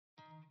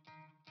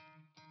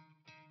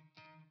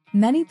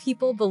Many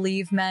people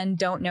believe men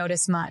don't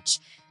notice much,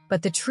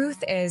 but the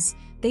truth is,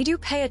 they do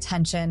pay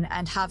attention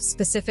and have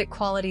specific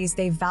qualities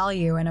they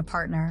value in a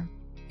partner.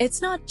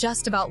 It's not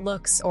just about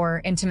looks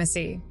or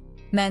intimacy.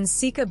 Men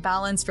seek a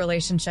balanced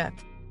relationship.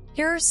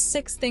 Here are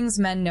 6 things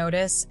men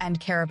notice and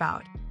care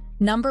about.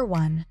 Number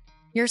 1.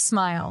 Your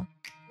smile.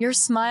 Your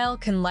smile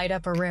can light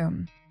up a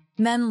room.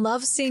 Men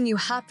love seeing you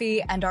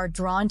happy and are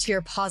drawn to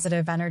your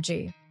positive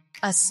energy.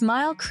 A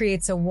smile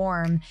creates a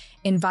warm,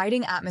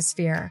 inviting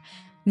atmosphere,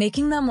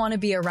 making them want to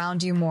be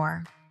around you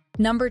more.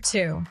 Number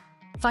 2.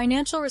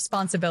 Financial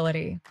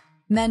responsibility.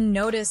 Men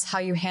notice how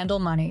you handle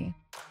money.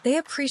 They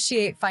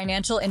appreciate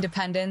financial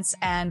independence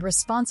and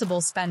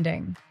responsible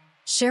spending.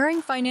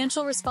 Sharing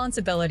financial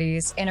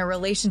responsibilities in a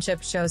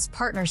relationship shows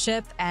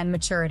partnership and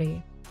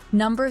maturity.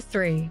 Number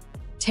 3.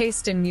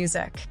 Taste in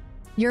music.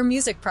 Your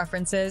music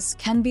preferences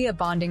can be a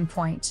bonding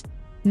point.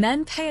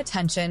 Men pay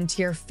attention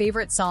to your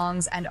favorite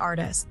songs and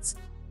artists.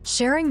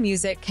 Sharing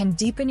music can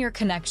deepen your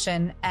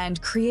connection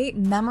and create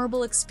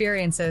memorable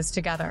experiences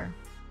together.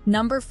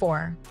 Number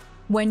 4.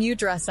 When you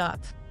dress up.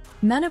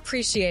 Men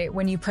appreciate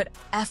when you put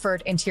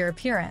effort into your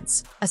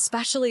appearance,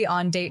 especially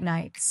on date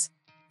nights.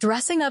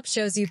 Dressing up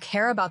shows you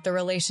care about the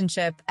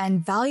relationship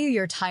and value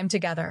your time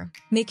together,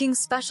 making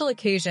special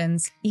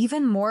occasions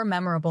even more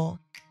memorable.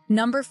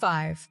 Number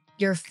 5.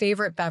 Your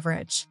favorite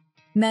beverage.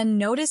 Men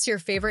notice your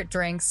favorite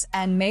drinks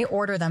and may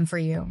order them for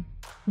you.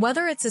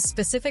 Whether it's a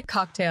specific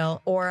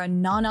cocktail or a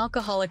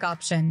non-alcoholic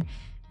option,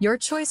 your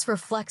choice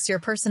reflects your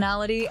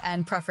personality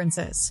and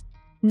preferences.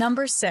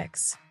 Number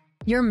 6.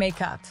 Your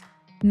makeup.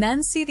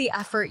 Men see the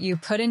effort you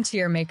put into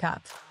your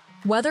makeup.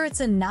 Whether it's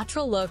a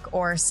natural look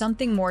or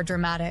something more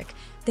dramatic,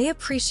 they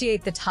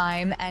appreciate the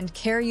time and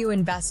care you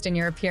invest in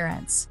your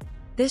appearance.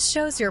 This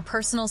shows your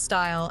personal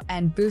style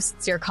and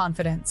boosts your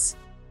confidence.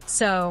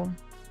 So,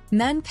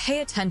 men pay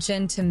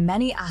attention to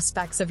many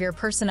aspects of your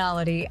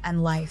personality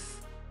and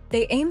life.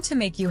 They aim to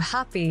make you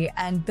happy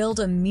and build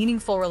a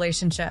meaningful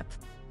relationship.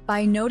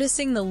 By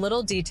noticing the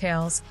little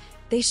details,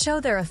 they show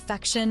their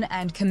affection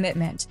and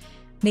commitment,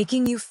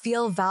 making you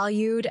feel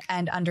valued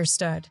and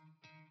understood.